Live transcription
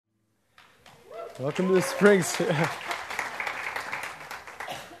Welcome to the Springs.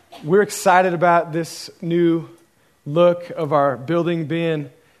 We're excited about this new look of our building being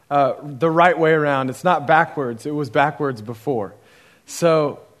the right way around. It's not backwards. It was backwards before.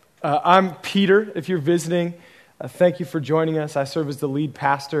 So I'm Peter. If you're visiting, thank you for joining us. I serve as the lead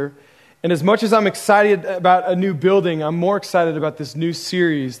pastor. And as much as I'm excited about a new building, I'm more excited about this new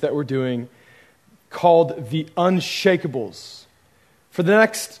series that we're doing called the Unshakables. For the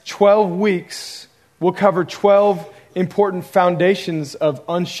next 12 weeks, we'll cover 12 important foundations of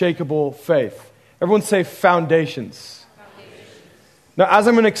unshakable faith. Everyone say foundations. Now, as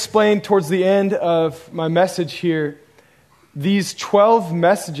I'm going to explain towards the end of my message here, these 12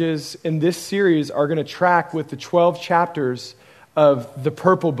 messages in this series are going to track with the 12 chapters of the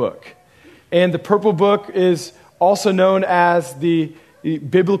Purple Book. And the Purple Book is also known as the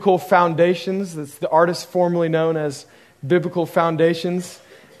Biblical Foundations. That's the artist formerly known as Biblical Foundations.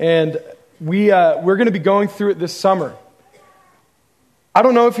 And we're going to be going through it this summer. I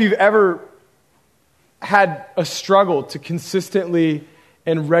don't know if you've ever had a struggle to consistently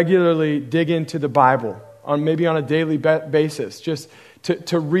and regularly dig into the Bible, maybe on a daily basis, just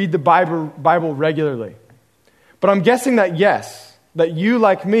to read the Bible regularly. But I'm guessing that yes, that you,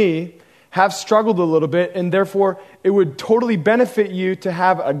 like me, have struggled a little bit, and therefore it would totally benefit you to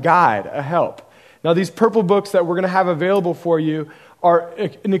have a guide, a help. Now, these purple books that we're going to have available for you are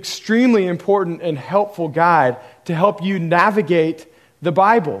an extremely important and helpful guide to help you navigate the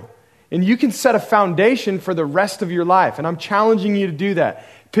Bible. And you can set a foundation for the rest of your life. And I'm challenging you to do that.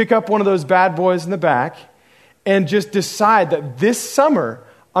 Pick up one of those bad boys in the back and just decide that this summer,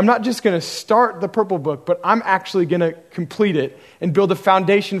 I'm not just going to start the Purple Book, but I'm actually going to complete it and build a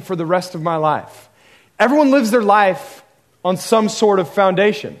foundation for the rest of my life. Everyone lives their life on some sort of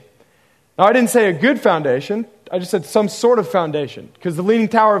foundation. Now, I didn't say a good foundation. I just said some sort of foundation. Because the Leaning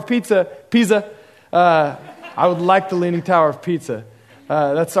Tower of Pisa, I would like the Leaning Tower of Pisa.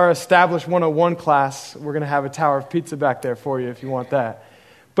 That's our Established 101 class. We're going to have a Tower of Pizza back there for you if you want that.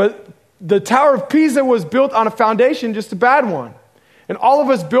 But the Tower of Pisa was built on a foundation, just a bad one. And all of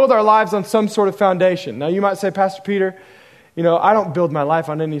us build our lives on some sort of foundation. Now, you might say, Pastor Peter, I don't build my life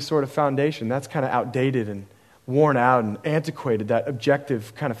on any sort of foundation. That's kind of outdated and worn out and antiquated, that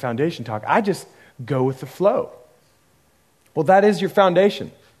objective kind of foundation talk. I just go with the flow. Well, that is your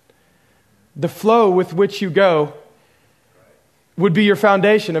foundation. The flow with which you go would be your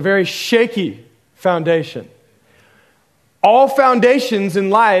foundation, a very shaky foundation. All foundations in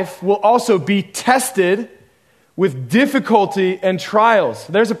life will also be tested with difficulty and trials.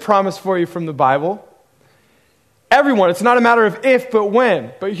 There's a promise for you from the Bible. Everyone, it's not a matter of if, but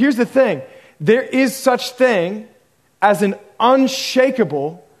when. But here's the thing. There is such thing as an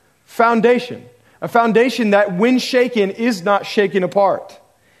unshakable foundation. A foundation that, when shaken, is not shaken apart.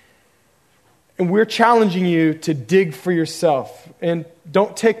 And we're challenging you to dig for yourself. And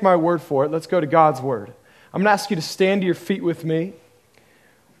don't take my word for it. Let's go to God's word. I'm going to ask you to stand to your feet with me.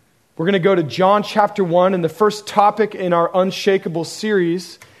 We're going to go to John chapter 1. And the first topic in our Unshakable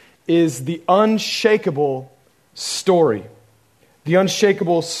series is the Unshakable Story. The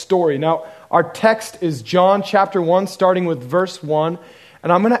Unshakable Story. Now, our text is John chapter 1, starting with verse 1.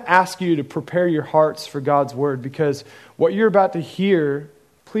 And I'm going to ask you to prepare your hearts for God's word, because what you're about to hear,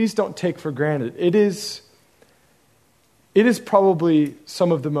 please don't take for granted. It is probably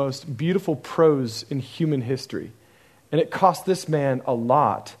some of the most beautiful prose in human history. And it cost this man a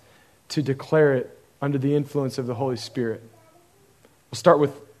lot to declare it under the influence of the Holy Spirit. We'll start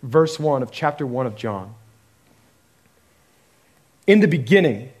with verse 1 of chapter 1 of John. In the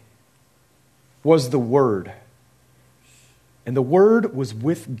beginning was the Word, and the Word was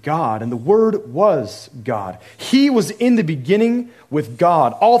with God, and the Word was God. He was in the beginning with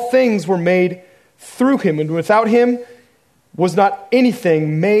God. All things were made through Him, and without Him was not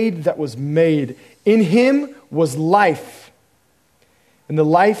anything made that was made. In Him was life, and the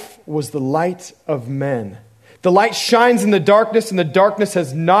life was the light of men. The light shines in the darkness, and the darkness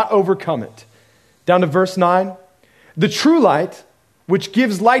has not overcome it. Down to verse 9. The true light, which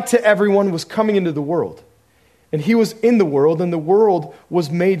gives light to everyone, was coming into the world. And He was in the world, and the world was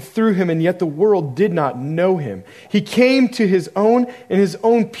made through Him, and yet the world did not know Him. He came to His own, and His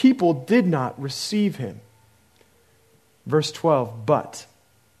own people did not receive Him. Verse 12,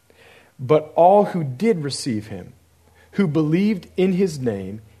 but all who did receive Him, who believed in His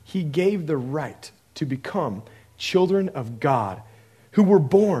name, He gave the right to become children of God, who were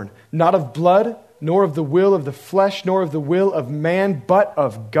born not of blood, nor of the will of the flesh, nor of the will of man, but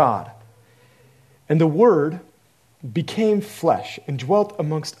of God. And the Word became flesh and dwelt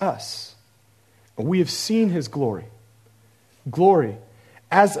amongst us. And we have seen His glory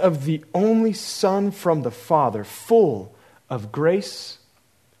as of the only Son from the Father, full of grace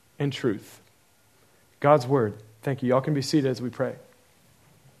and truth. God's word. Thank you. Y'all can be seated as we pray.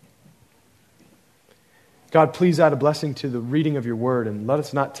 God, please add a blessing to the reading of your word and let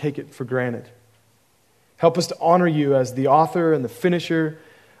us not take it for granted. Help us to honor you as the author and the finisher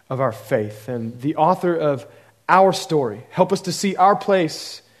of our faith and the author of our story. Help us to see our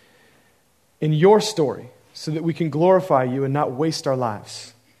place in your story so that we can glorify you and not waste our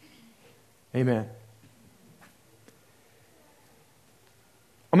lives. Amen.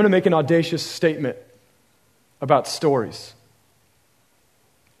 I'm going to make an audacious statement about stories.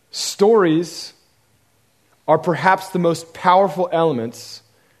 Stories are perhaps the most powerful elements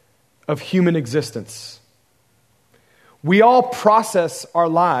of human existence. We all process our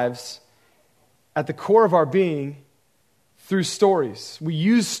lives at the core of our being through stories. We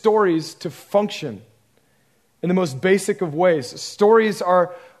use stories to function in the most basic of ways. Stories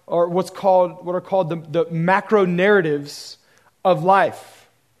are what are called the macro narratives of life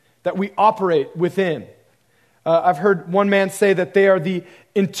that we operate within. I've heard one man say that they are the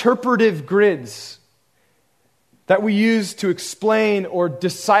interpretive grids that we use to explain or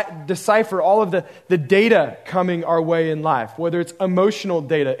decipher all of the data coming our way in life, whether it's emotional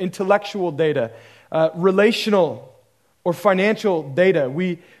data, intellectual data, relational or financial data.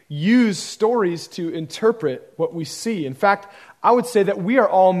 We use stories to interpret what we see. In fact, I would say that we are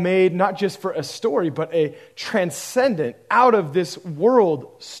all made not just for a story, but a transcendent, out of this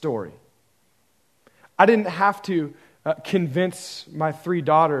world story. I didn't have to convince my 3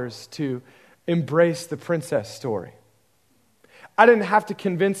 daughters to embrace the princess story. I didn't have to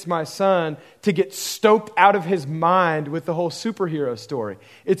convince my son to get stoked out of his mind with the whole superhero story.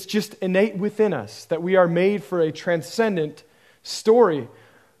 It's just innate within us that we are made for a transcendent story,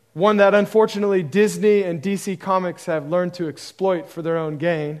 one that unfortunately Disney and DC Comics have learned to exploit for their own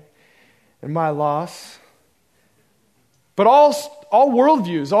gain, and my loss. But all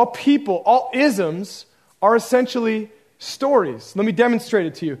worldviews, all people, all isms are essentially stories. Let me demonstrate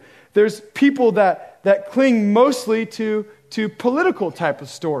it to you. There's people that cling mostly to political type of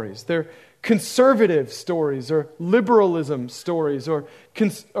stories. They're conservative stories or liberalism stories or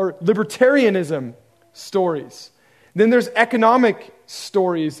libertarianism stories. Then there's economic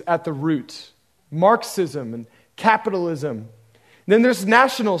stories at the root, Marxism and capitalism. Then there's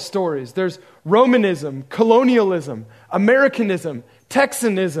national stories. There's Romanism, colonialism, Americanism,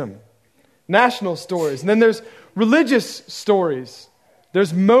 Texanism, national stories. And then there's religious stories.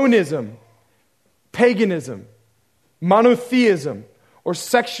 There's monism, paganism, monotheism, or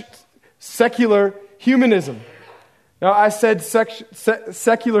secular humanism. Now, I said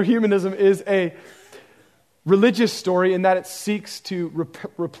secular humanism is a religious story in that it seeks to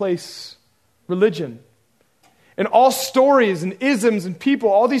replace religion. And all stories and isms and people,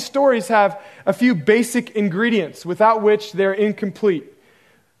 all these stories have a few basic ingredients without which they're incomplete.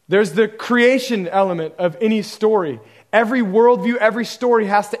 There's the creation element of any story. Every worldview, every story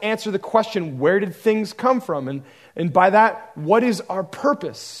has to answer the question, where did things come from? And by that, what is our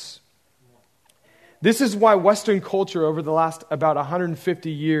purpose? This is why Western culture over the last about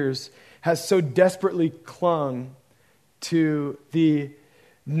 150 years has so desperately clung to the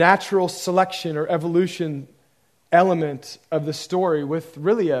natural selection or evolution element of the story with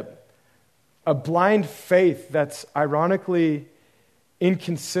really a blind faith that's ironically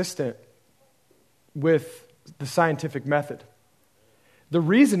inconsistent with the scientific method. The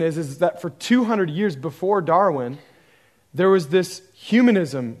reason is that for 200 years before Darwin, there was this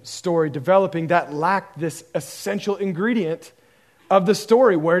humanism story developing that lacked this essential ingredient of the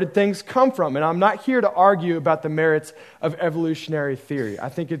story. Where did things come from? And I'm not here to argue about the merits of evolutionary theory. I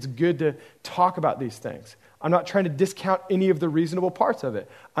think it's good to talk about these things. I'm not trying to discount any of the reasonable parts of it.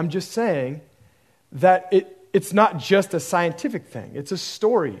 I'm just saying that it's not just a scientific thing. It's a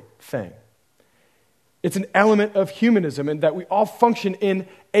story thing. It's an element of humanism, and that we all function in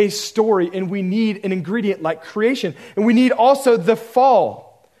a story, and we need an ingredient like creation. And we need also the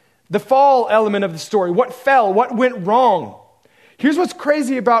fall element of the story. What fell? What went wrong? Here's what's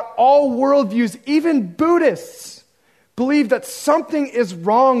crazy about all worldviews. Even Buddhists believe that something is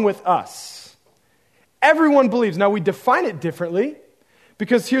wrong with us. Everyone believes. Now, we define it differently,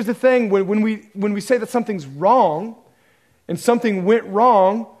 because here's the thing. When we say that something's wrong and something went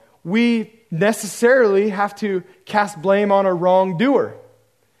wrong, we necessarily have to cast blame on a wrongdoer.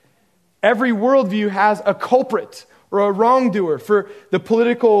 Every worldview has a culprit or a wrongdoer. For the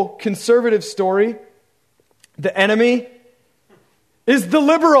political conservative story, the enemy is the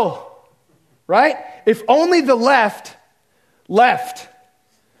liberal, right? If only the left,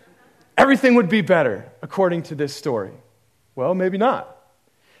 everything would be better, according to this story. Well, maybe not.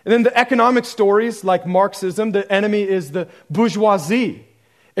 And then the economic stories like Marxism, the enemy is the bourgeoisie.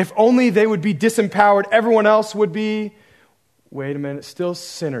 If only they would be disempowered, everyone else would be, wait a minute, still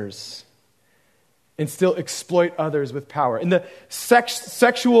sinners and still exploit others with power. In the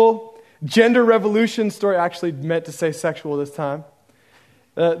sexual gender revolution story, I actually meant to say sexual this time.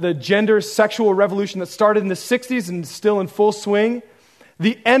 The gender sexual revolution that started in the 60s and is still in full swing.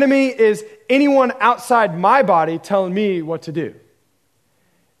 The enemy is anyone outside my body telling me what to do.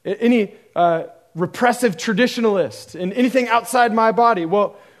 Any repressive traditionalist and anything outside my body.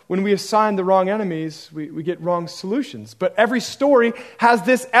 Well, when we assign the wrong enemies, we get wrong solutions. But every story has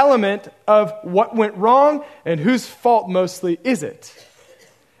this element of what went wrong and whose fault mostly is it.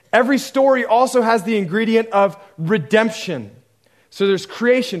 Every story also has the ingredient of redemption. So there's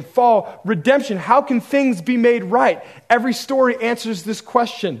creation, fall, redemption. How can things be made right? Every story answers this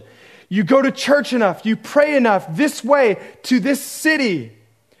question. You go to church enough, you pray enough this way to this city.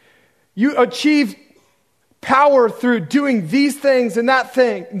 You achieve power through doing these things and that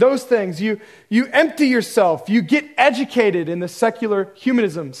thing, those things. You empty yourself. You get educated in the secular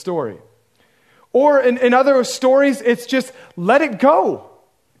humanism story. Or in other stories, it's just let it go.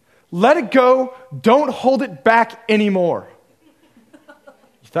 Let it go. Don't hold it back anymore.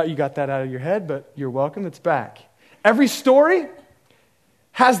 You thought you got that out of your head, but you're welcome. It's back. Every story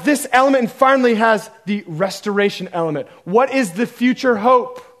has this element and finally has the restoration element. What is the future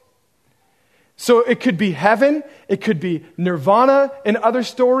hope? So it could be heaven, it could be nirvana in other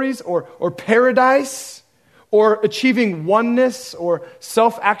stories, or paradise, or achieving oneness, or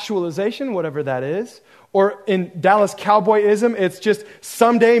self-actualization, whatever that is. Or in Dallas Cowboyism, it's just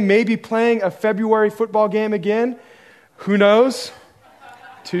someday maybe playing a February football game again. Who knows?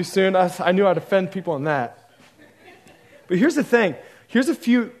 Too soon. I knew I'd offend people on that. But here's the thing. Here's a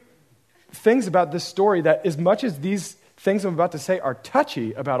few things about this story that as much as these things I'm about to say are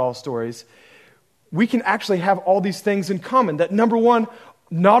touchy about all stories, we can actually have all these things in common. That number one,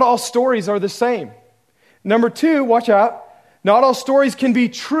 not all stories are the same. Number two, watch out, not all stories can be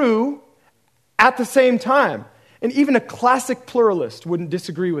true at the same time. And even a classic pluralist wouldn't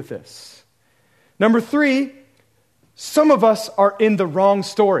disagree with this. Number three, some of us are in the wrong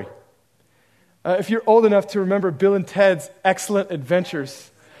story. If you're old enough to remember Bill and Ted's Excellent Adventures,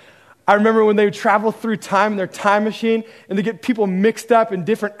 I remember when they would travel through time in their time machine and they get people mixed up in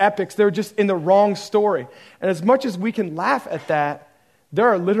different epics. They were just in the wrong story. And as much as we can laugh at that, there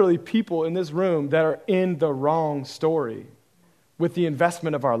are literally people in this room that are in the wrong story with the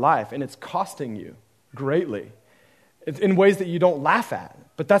investment of our life. And it's costing you greatly. It's in ways that you don't laugh at.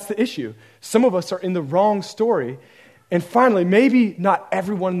 But that's the issue. Some of us are in the wrong story. And finally, maybe not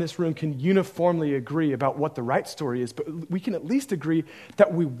everyone in this room can uniformly agree about what the right story is, but we can at least agree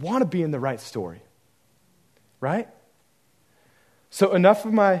that we want to be in the right story. Right? So enough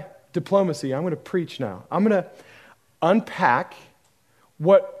of my diplomacy. I'm going to preach now. I'm going to unpack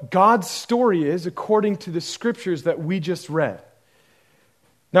what God's story is according to the scriptures that we just read.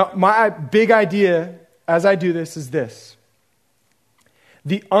 Now, my big idea as I do this is this.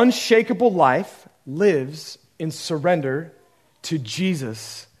 The unshakable life lives in surrender to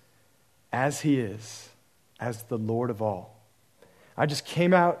Jesus as he is, as the Lord of all. I just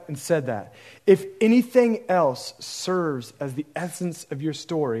came out and said that. If anything else serves as the essence of your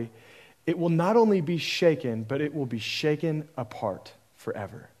story, it will not only be shaken, but it will be shaken apart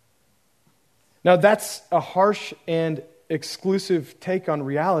forever. Now that's a harsh and exclusive take on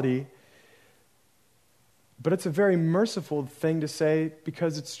reality, but it's a very merciful thing to say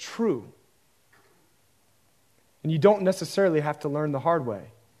because it's true. And you don't necessarily have to learn the hard way.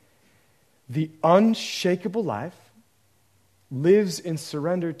 The unshakable life lives in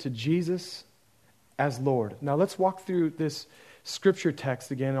surrender to Jesus as Lord. Now let's walk through this scripture text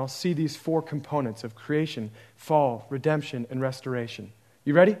again, and I'll see these four components of creation, fall, redemption, and restoration.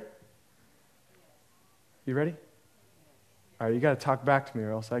 You ready? You ready? All right, you got to talk back to me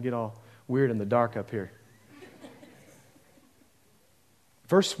or else I get all weird in the dark up here.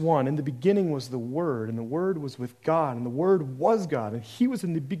 Verse 1, in the beginning was the Word, and the Word was with God, and the Word was God, and He was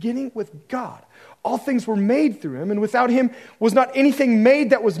in the beginning with God. All things were made through Him, and without Him was not anything made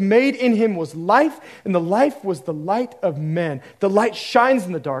that was made. In Him was life, and the life was the light of men. The light shines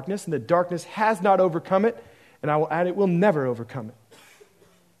in the darkness, and the darkness has not overcome it, and I will add, it will never overcome it.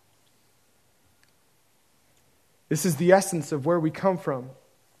 This is the essence of where we come from.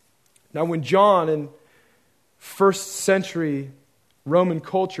 Now, when John in first century Roman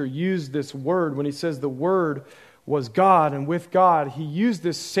culture used this word, when he says the Word was God and with God, he used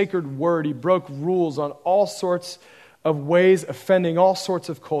this sacred word. He broke rules on all sorts of ways, offending all sorts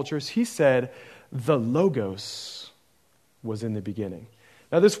of cultures. He said the Logos was in the beginning.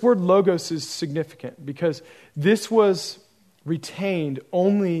 Now, this word logos is significant because this was retained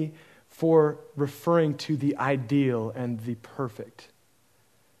only for referring to the ideal and the perfect.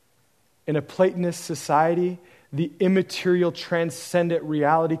 In a Platonist society, the immaterial, transcendent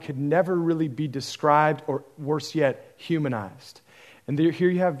reality could never really be described or, worse yet, humanized. And here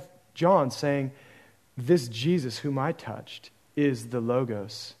you have John saying, this Jesus whom I touched is the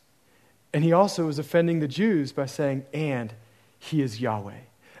Logos. And he also is offending the Jews by saying, and he is Yahweh,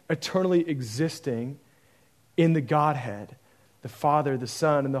 eternally existing in the Godhead, the Father, the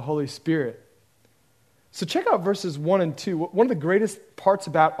Son, and the Holy Spirit. So check out verses 1 and 2. One of the greatest parts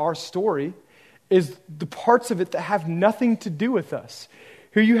about our story is the parts of it that have nothing to do with us.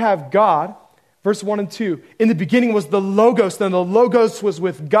 Here you have God, verse 1 and 2. In the beginning was the Logos, then the Logos was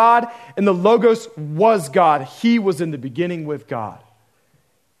with God, and the Logos was God. He was in the beginning with God.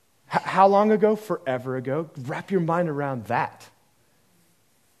 How long ago? Forever ago. Wrap your mind around that.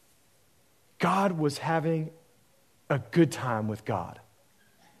 God was having a good time with God.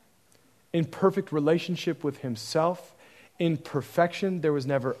 In perfect relationship with himself, in perfection. There was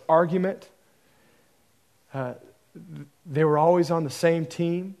never argument. They were always on the same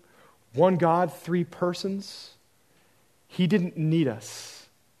team. One God, three persons. He didn't need us.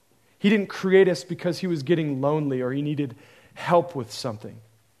 He didn't create us because he was getting lonely or he needed help with something.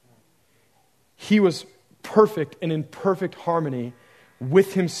 He was perfect and in perfect harmony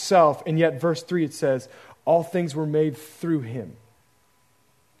with himself. And yet, verse 3, it says, all things were made through him.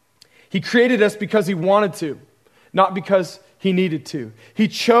 He created us because he wanted to, not because he needed to. He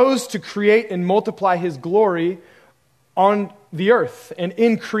chose to create and multiply his glory on the earth and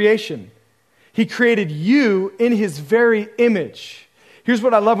in creation. He created you in his very image. Here's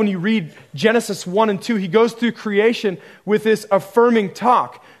what I love when you read Genesis 1 and 2. He goes through creation with this affirming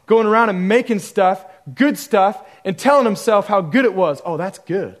talk, going around and making stuff, good stuff, and telling himself how good it was. Oh, that's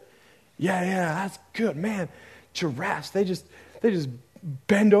good. Yeah, that's good. Man, giraffes, they just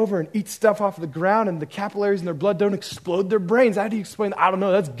bend over and eat stuff off the ground, and the capillaries in their blood don't explode their brains. How do you explain that? I don't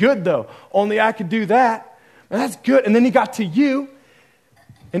know. That's good, though. Only I could do that. And that's good. And then he got to you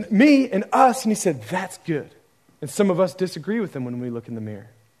and me and us, and he said, that's good. And some of us disagree with him when we look in the mirror.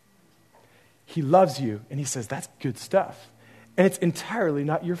 He loves you, and he says, that's good stuff. And it's entirely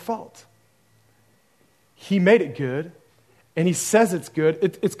not your fault. He made it good, and he says it's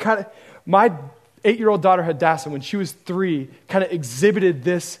good. It's kind of, my 8-year-old daughter Hadassah, when she was 3, kind of exhibited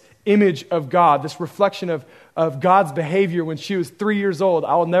this image of God, this reflection of God's behavior when she was 3 years old.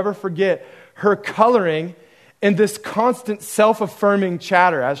 I will never forget her coloring and this constant self-affirming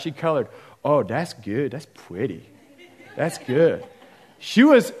chatter as she colored. Oh, that's good. That's pretty. That's good. She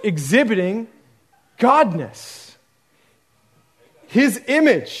was exhibiting Godness, his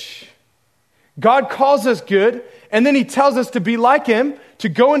image. God calls us good, and then he tells us to be like him, to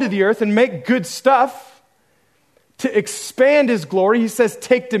go into the earth and make good stuff, to expand his glory. He says,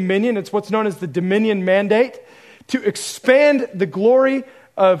 take dominion. It's what's known as the dominion mandate, to expand the glory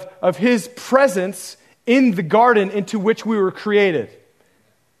of his presence in the garden into which we were created.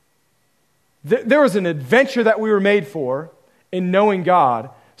 There was an adventure that we were made for in knowing God,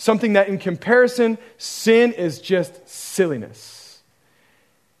 something that in comparison, sin is just silliness.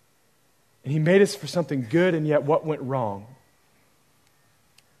 And he made us for something good, and yet what went wrong?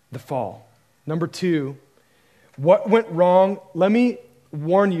 The fall. Number 2, what went wrong? Let me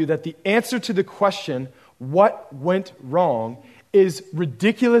warn you that the answer to the question, what went wrong, is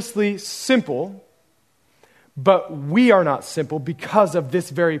ridiculously simple, but we are not simple because of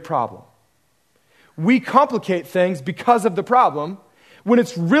this very problem. We complicate things because of the problem, when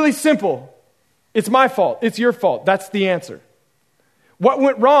it's really simple. It's my fault. It's your fault. That's the answer. What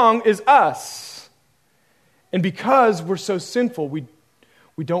went wrong is us. And because we're so sinful, we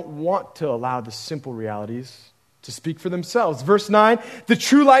don't want to allow the simple realities to speak for themselves. Verse 9, the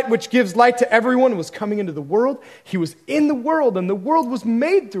true light which gives light to everyone was coming into the world. He was in the world, and the world was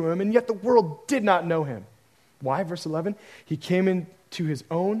made through him, and yet the world did not know him. Why? Verse 11, he came into his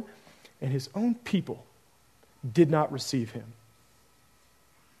own, and his own people did not receive him.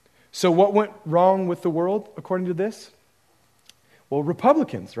 So what went wrong with the world according to this? Well,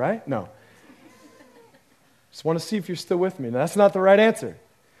 Republicans, right? No. Just want to see if you're still with me. Now, that's not the right answer.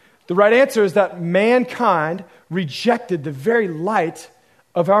 The right answer is that mankind rejected the very light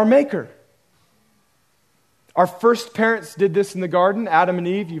of our Maker. Our first parents did this in the garden, Adam and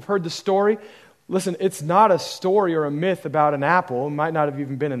Eve. You've heard the story. Listen, it's not a story or a myth about an apple. It might not have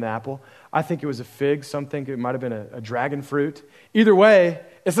even been an apple. I think it was a fig. Some think it might have been a dragon fruit. Either way,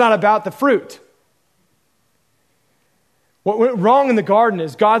 it's not about the fruit. What went wrong in the garden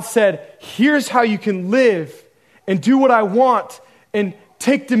is God said, here's how you can live and do what I want and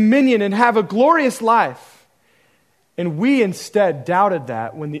take dominion and have a glorious life. And we instead doubted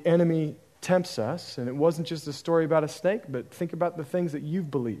that when the enemy tempts us. And it wasn't just a story about a snake, but think about the things that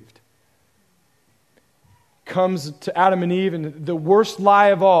you've believed. Comes to Adam and Eve, and the worst lie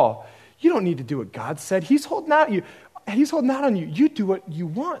of all. You don't need to do what God said. He's holding out on you. He's holding out on you. You do what you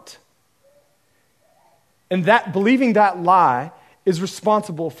want. And that believing that lie is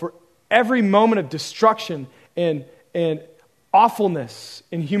responsible for every moment of destruction and awfulness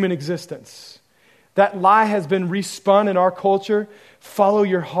in human existence. That lie has been respun in our culture. Follow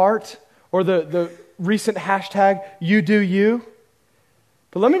your heart, or the recent hashtag, you do you.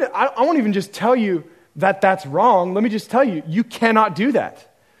 But I won't even just tell you that that's wrong. Let me just tell you, you cannot do that.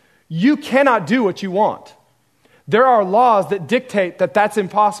 You cannot do what you want. There are laws that dictate that that's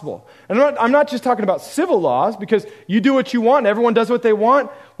impossible. And I'm not just talking about civil laws, because you do what you want, everyone does what they want.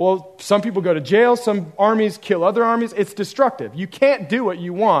 Well, some people go to jail, some armies kill other armies. It's destructive. You can't do what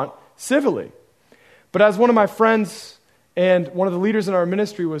you want civilly. But as one of my friends and one of the leaders in our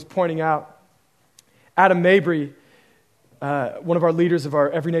ministry was pointing out, Adam Mabry, one of our leaders of our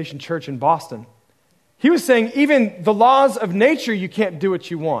Every Nation Church in Boston, he was saying, even the laws of nature, you can't do what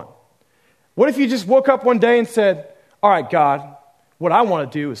you want. What if you just woke up one day and said, all right, God, what I want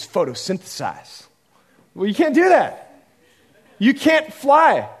to do is photosynthesize? Well, you can't do that. You can't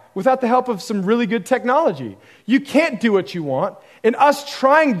fly without the help of some really good technology. You can't do what you want. And us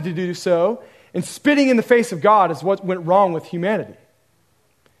trying to do so and spitting in the face of God is what went wrong with humanity.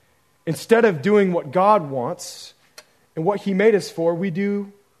 Instead of doing what God wants and what He made us for, we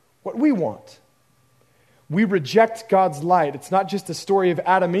do what we want. We reject God's light. It's not just a story of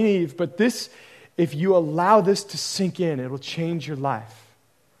Adam and Eve, but this, if you allow this to sink in, it will change your life.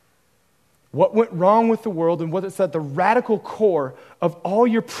 What went wrong with the world and what is at the radical core of all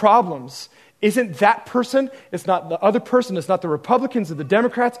your problems isn't that person, it's not the other person, it's not the Republicans or the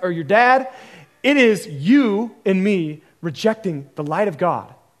Democrats or your dad. It is you and me rejecting the light of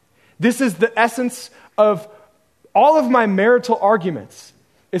God. This is the essence of all of my marital arguments.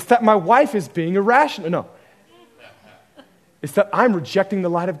 It's that my wife is being irrational. No. It's that I'm rejecting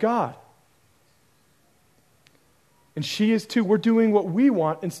the light of God. And she is too. We're doing what we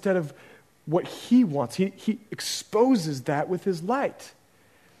want instead of what He wants. He exposes that with His light.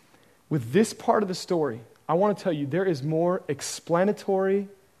 With this part of the story, I want to tell you there is more explanatory,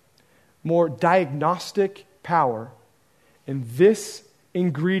 more diagnostic power in this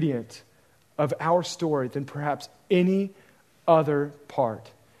ingredient of our story than perhaps any other part.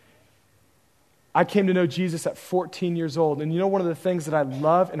 I came to know Jesus at 14 years old. And you know, one of the things that I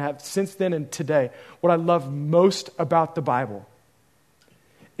love and have since then and today, what I love most about the Bible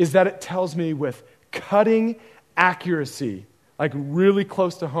is that it tells me with cutting accuracy, like really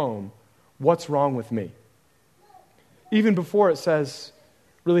close to home, what's wrong with me. Even before it says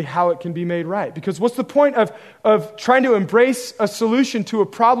really how it can be made right. Because what's the point of trying to embrace a solution to a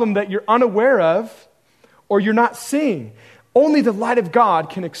problem that you're unaware of or you're not seeing? Only the light of God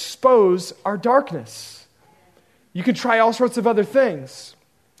can expose our darkness. You can try all sorts of other things,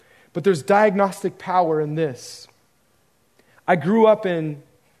 but there's diagnostic power in this. I grew up in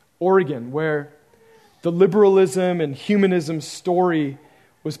Oregon, where the liberalism and humanism story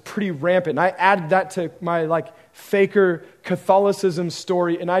was pretty rampant. And I added that to my faker Catholicism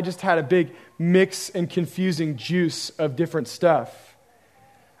story, and I just had a big mix and confusing juice of different stuff.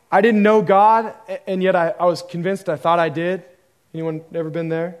 I didn't know God, and yet I was convinced I thought I did. Anyone ever been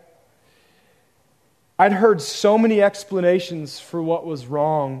there? I'd heard so many explanations for what was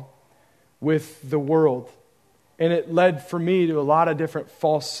wrong with the world, and it led for me to a lot of different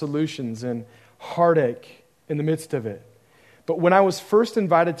false solutions and heartache in the midst of it. But when I was first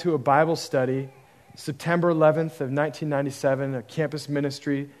invited to a Bible study, September 11th of 1997, a campus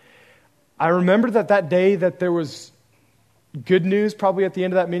ministry, I remember that day that there was good news probably at the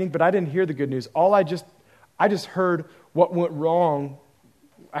end of that meeting, but I didn't hear the good news. I just heard what went wrong.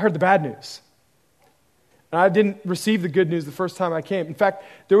 I heard the bad news. And I didn't receive the good news the first time I came. In fact,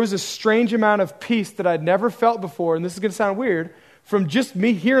 there was a strange amount of peace that I'd never felt before, and this is going to sound weird, from just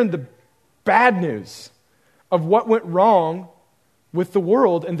me hearing the bad news of what went wrong with the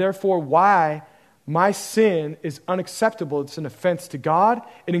world, and therefore why my sin is unacceptable. It's an offense to God.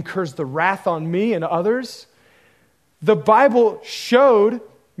 It incurs the wrath on me and others. The Bible showed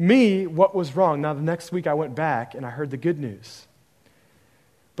me what was wrong. Now, the next week I went back and I heard the good news.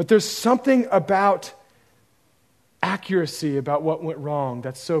 But there's something about accuracy about what went wrong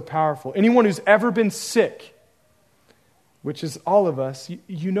that's so powerful. Anyone who's ever been sick, which is all of us,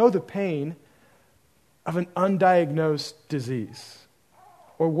 you know the pain of an undiagnosed disease.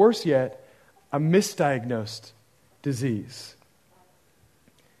 Or worse yet, a misdiagnosed disease.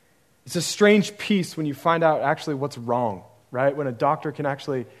 It's a strange peace when you find out actually what's wrong, right? When a doctor can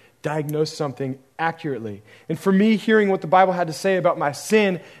actually diagnose something accurately. And for me, hearing what the Bible had to say about my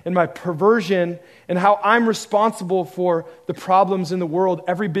sin and my perversion and how I'm responsible for the problems in the world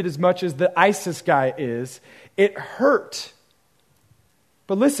every bit as much as the ISIS guy is, it hurt.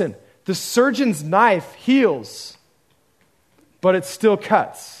 But listen, the surgeon's knife heals, but it still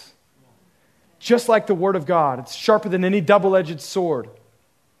cuts. Just like the Word of God. It's sharper than any double-edged sword.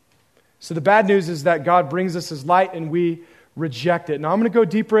 So the bad news is that God brings us His light and we reject it. Now I'm going to go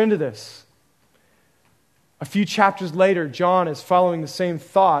deeper into this. A few chapters later, John is following the same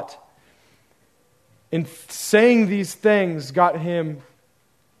thought. And saying these things got him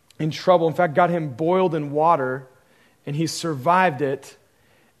in trouble. In fact, got him boiled in water. And he survived it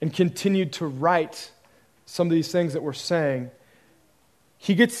and continued to write some of these things that we're saying.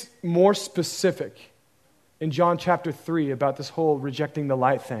 He gets more specific in John chapter 3 about this whole rejecting the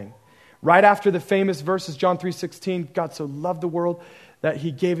light thing. Right after the famous verses, John 3:16, God so loved the world that He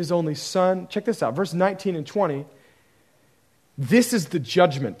gave His only Son. Check this out, verse 19 and 20. This is the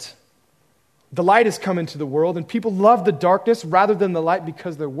judgment. The light has come into the world, and people love the darkness rather than the light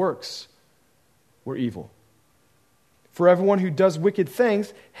because their works were evil. For everyone who does wicked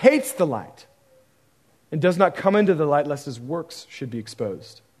things hates the light and does not come into the light lest his works should be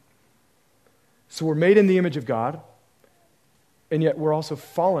exposed. So we're made in the image of God, and yet we're also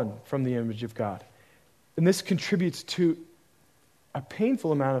fallen from the image of God. And this contributes to a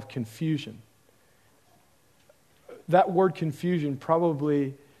painful amount of confusion. That word confusion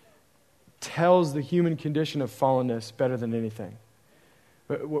probably tells the human condition of fallenness better than anything.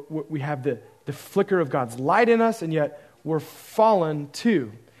 We have the flicker of God's light in us, and yet we're fallen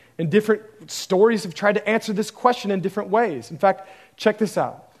too. And different stories have tried to answer this question in different ways. In fact, check this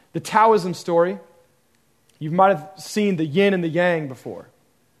out. The Taoism story, you might have seen the yin and the yang before.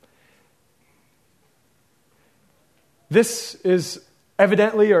 This is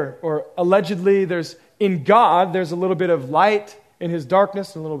evidently or allegedly, in God, there's a little bit of light in His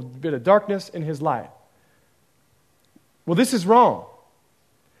darkness and a little bit of darkness in His light. Well, this is wrong.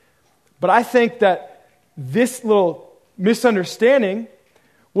 But I think that this little misunderstanding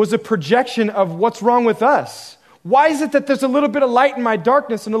was a projection of what's wrong with us. Why is it that there's a little bit of light in my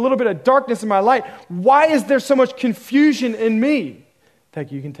darkness and a little bit of darkness in my light? Why is there so much confusion in me?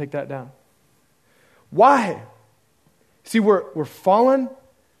 Thank you. You can take that down. Why? See, we're fallen,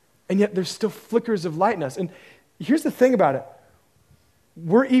 and yet there's still flickers of light in us. And here's the thing about it.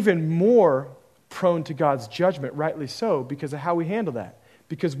 We're even more prone to God's judgment, rightly so, because of how we handle that.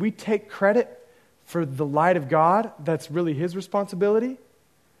 Because we take credit for the light of God that's really His responsibility,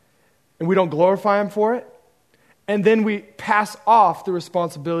 and we don't glorify Him for it. And then we pass off the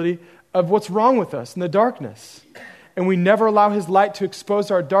responsibility of what's wrong with us in the darkness. And we never allow His light to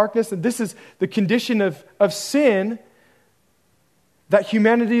expose our darkness. And this is the condition of sin that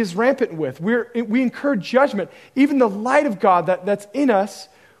humanity is rampant with. We incur judgment. Even the light of God that's in us,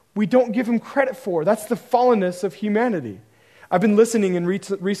 we don't give Him credit for. That's the fallenness of humanity. I've been listening in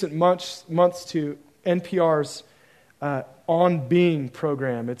recent months to NPR's On Being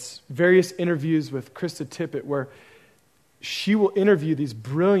program. It's various interviews with Krista Tippett where she will interview these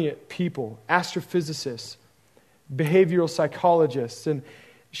brilliant people, astrophysicists, behavioral psychologists, and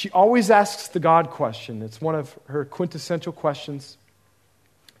she always asks the God question. It's one of her quintessential questions.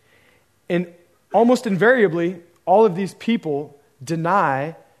 And almost invariably, all of these people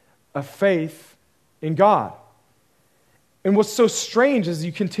deny a faith in God. And what's so strange as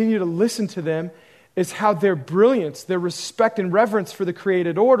you continue to listen to them is how their brilliance, their respect and reverence for the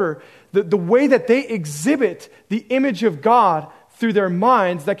created order, the way that they exhibit the image of God through their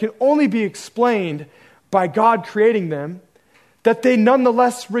minds that can only be explained by God creating them, that they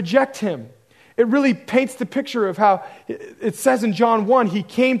nonetheless reject Him. It really paints the picture of how it says in John 1, He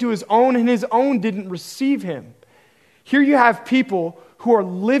came to His own and His own didn't receive Him. Here you have people who are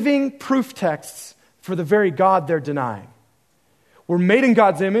living proof texts for the very God they're denying. We're made in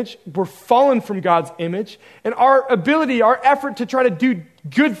God's image. We're fallen from God's image. And our ability, our effort to try to do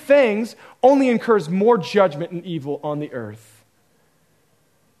good things only incurs more judgment and evil on the earth.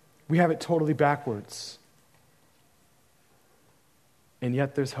 We have it totally backwards. And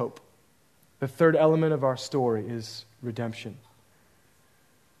yet there's hope. The third element of our story is redemption.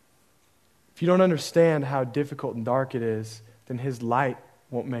 If you don't understand how difficult and dark it is, then His light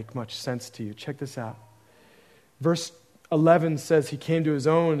won't make much sense to you. Check this out. Verse 11 says He came to His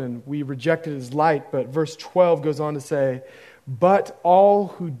own and we rejected His light. But verse 12 goes on to say, but all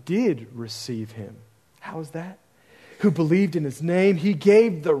who did receive Him. How is that? who believed in his name, he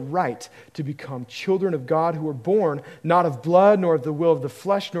gave the right to become children of God who were born not of blood, nor of the will of the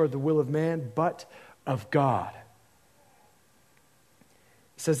flesh, nor of the will of man, but of God.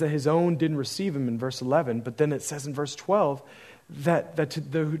 It says that his own didn't receive him in verse 11, but then it says in verse 12 that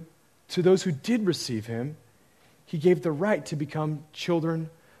to those who did receive him, he gave the right to become children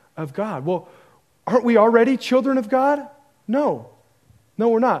of God. Well, aren't we already children of God? No,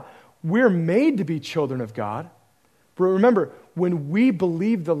 we're not. We're made to be children of God. But remember, when we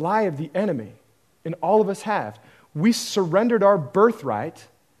believed the lie of the enemy, and all of us have, we surrendered our birthright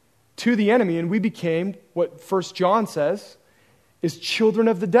to the enemy, and we became what 1 John says is children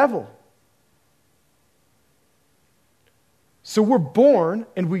of the devil. So we're born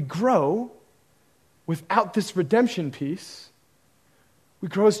and we grow without this redemption piece. We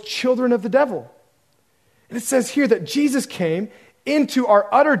grow as children of the devil. And it says here that Jesus came into our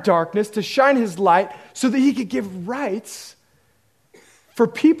utter darkness to shine his light so that he could give rights for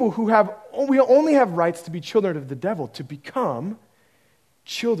people who we only have rights to be children of the devil, to become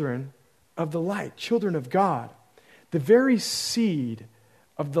children of the light, children of God. The very seed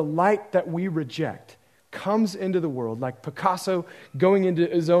of the light that we reject comes into the world, like Picasso going into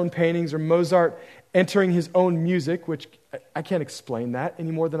his own paintings or Mozart entering his own music, which I can't explain that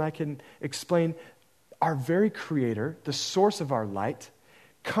any more than I can explain our very Creator, the source of our light,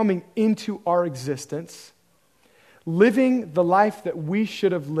 coming into our existence, living the life that we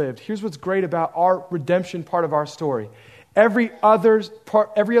should have lived. Here's what's great about our redemption part of our story. Every other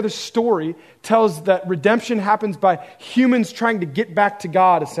story tells that redemption happens by humans trying to get back to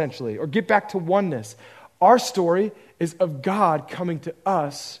God, essentially, or get back to oneness. Our story is of God coming to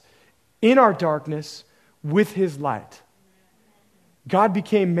us in our darkness with his light. God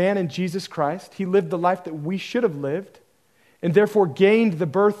became man in Jesus Christ. He lived the life that we should have lived, and therefore gained the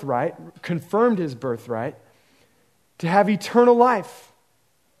birthright, confirmed his birthright, to have eternal life.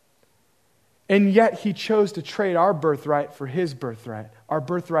 And yet he chose to trade our birthright for his birthright, our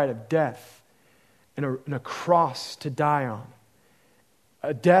birthright of death, and a cross to die on.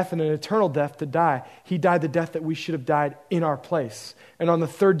 A death and an eternal death to die. He died the death that we should have died in our place. And on the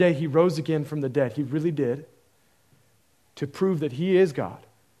third day, he rose again from the dead. He really did. To prove that he is God.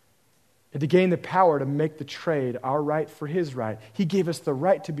 And to gain the power to make the trade, our right for his right. He gave us the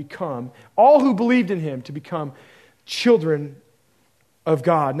right to become, all who believed in him, to become children of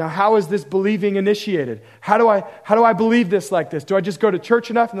God. Now, how is this believing initiated? How do I believe this like this? Do I just go to church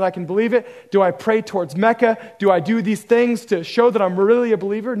enough and that I can believe it? Do I pray towards Mecca? Do I do these things to show that I'm really a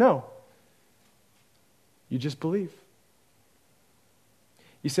believer? No. You just believe.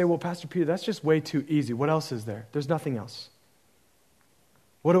 You say, well, Pastor Peter, that's just way too easy. What else is there? There's nothing else.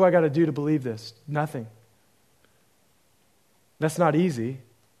 What do I got to do to believe this? Nothing. That's not easy.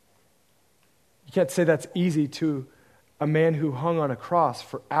 You can't say that's easy to a man who hung on a cross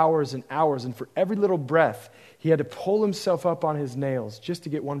for hours and hours, and for every little breath, he had to pull himself up on his nails just to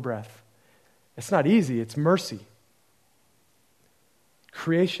get one breath. It's not easy, it's mercy.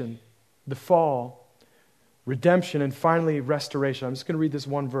 Creation, the fall, redemption, and finally restoration. I'm just going to read this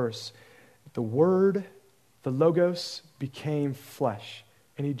one verse. The Word, the Logos, became flesh,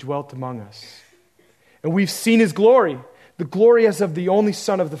 and he dwelt among us. And we've seen his glory, the glory as of the only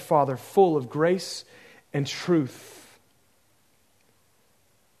Son of the Father, full of grace and truth.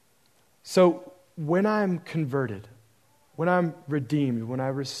 So when I'm converted, when I'm redeemed, when I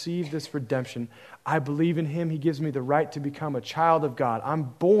receive this redemption, I believe in him. He gives me the right to become a child of God. I'm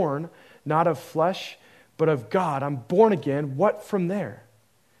born not of flesh, but of God. I'm born again. What from there?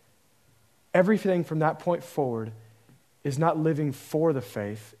 Everything from that point forward is not living for the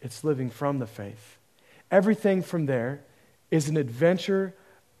faith, it's living from the faith. Everything from there is an adventure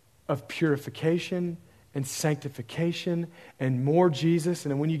of purification and sanctification and more Jesus.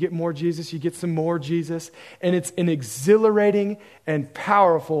 And when you get more Jesus, you get some more Jesus. And it's an exhilarating and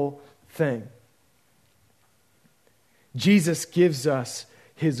powerful thing. Jesus gives us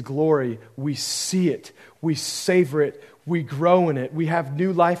his glory. We see it. We savor it. We grow in it. We have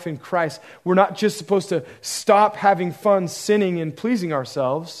new life in Christ. We're not just supposed to stop having fun sinning and pleasing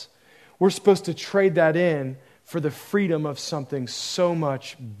ourselves. We're supposed to trade that in for the freedom of something so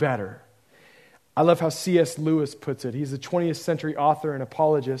much better. I love how C.S. Lewis puts it. He's a 20th century author and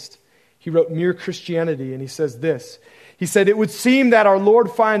apologist. He wrote Mere Christianity, and he says this. He said, "It would seem that our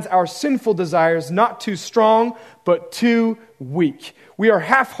Lord finds our sinful desires not too strong, but too weak. We are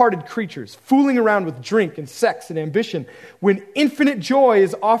half-hearted creatures, fooling around with drink and sex and ambition, when infinite joy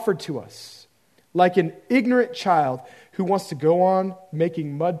is offered to us, like an ignorant child who wants to go on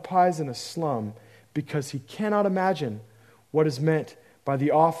making mud pies in a slum because he cannot imagine what is meant by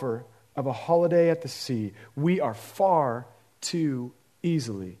the offer of a holiday at the sea, we are far too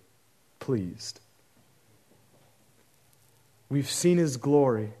easily pleased. We've seen his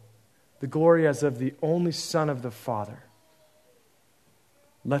glory, the glory as of the only Son of the Father.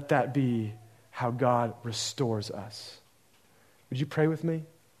 Let that be how God restores us. Would you pray with me?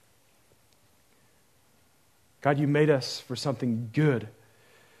 God, you made us for something good,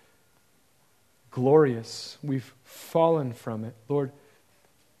 glorious. We've fallen from it. Lord,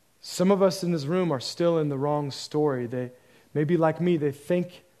 some of us in this room are still in the wrong story. They may be like me. They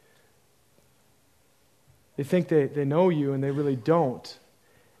think they know you, and they really don't.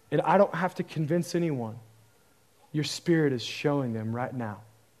 And I don't have to convince anyone. Your Spirit is showing them right now.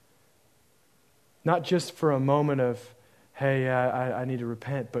 Not just for a moment of, hey, I need to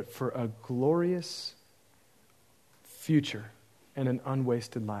repent, but for a glorious future and an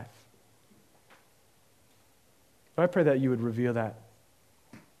unwasted life. I pray that you would reveal that.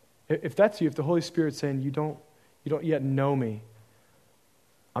 If that's you, if the Holy Spirit's saying you don't yet know me,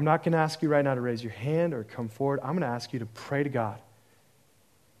 I'm not going to ask you right now to raise your hand or come forward. I'm going to ask you to pray to God.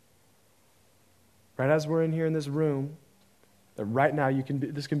 Right as we're in here in this room, that right now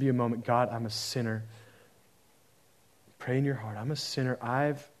this can be a moment. God, I'm a sinner. Pray in your heart. I'm a sinner.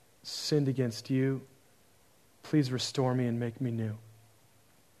 I've sinned against you. Please restore me and make me new.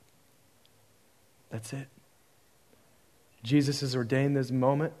 That's it. Jesus has ordained this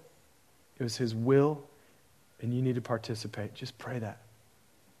moment. It was his will, and you need to participate. Just pray that.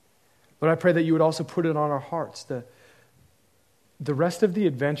 Lord, I pray that you would also put it on our hearts. The rest of the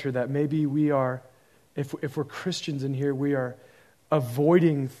adventure that maybe we are, if we're Christians in here, we are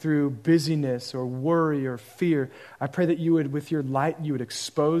avoiding through busyness or worry or fear. I pray that you would, with your light, you would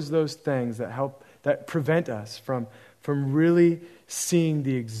expose those things that prevent us from really seeing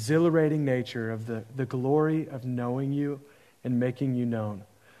the exhilarating nature of the glory of knowing you and making you known.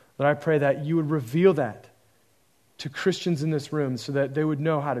 Lord, I pray that you would reveal that to Christians in this room so that they would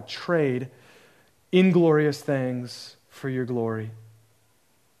know how to trade inglorious things for your glory.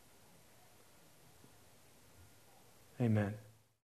 Amen.